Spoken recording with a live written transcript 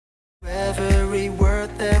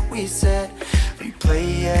we said.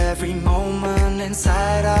 Replay every moment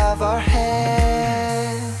inside of our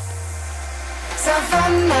head.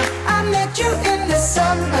 Savannah, I met you in the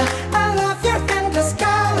summer. I love your endless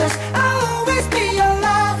colors. I'll always be your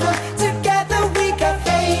lover. Together we got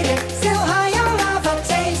faded. Still high on love, I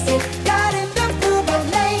tasted. Got in the groove of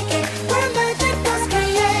naked. Where magic was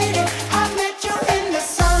created. I met you in the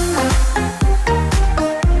summer.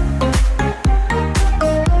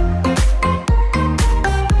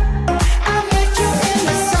 I met you in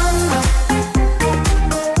the summer.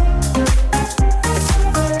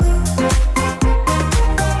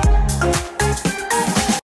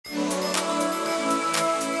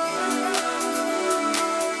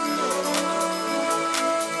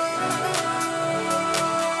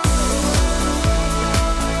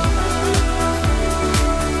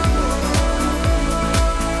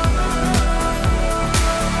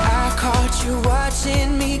 I caught you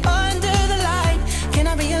watching me under the light. Can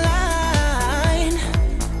I be a line?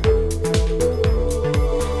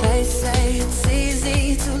 They say it's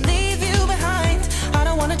easy to leave you behind. I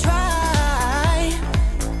don't wanna try.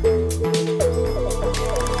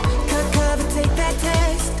 Cut cover, take that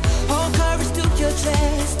test. Hold courage to your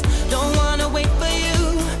chest. Don't wanna wait for you.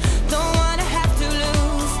 Don't wanna have to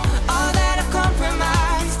lose all that I've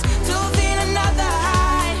compromised to feel another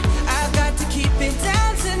high. I've got to keep it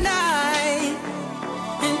down tonight.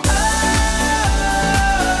 And oh,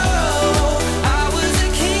 I was a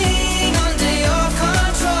king under your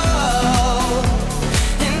control.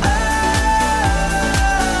 And oh,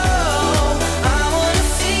 I wanna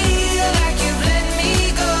feel like you've let me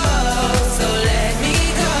go. So let me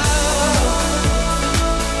go.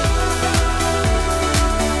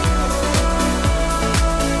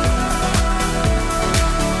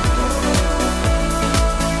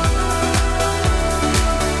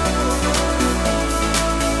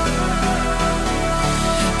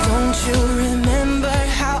 Don't you remember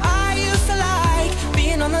how I used to like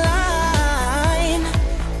being on the line?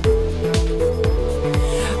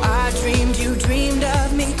 I dreamed you dreamed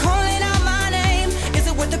of me calling out my name. Is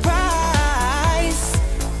it worth the price?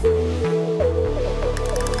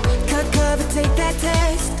 Cut cover, take that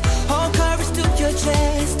test. Hold courage to your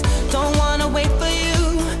chest.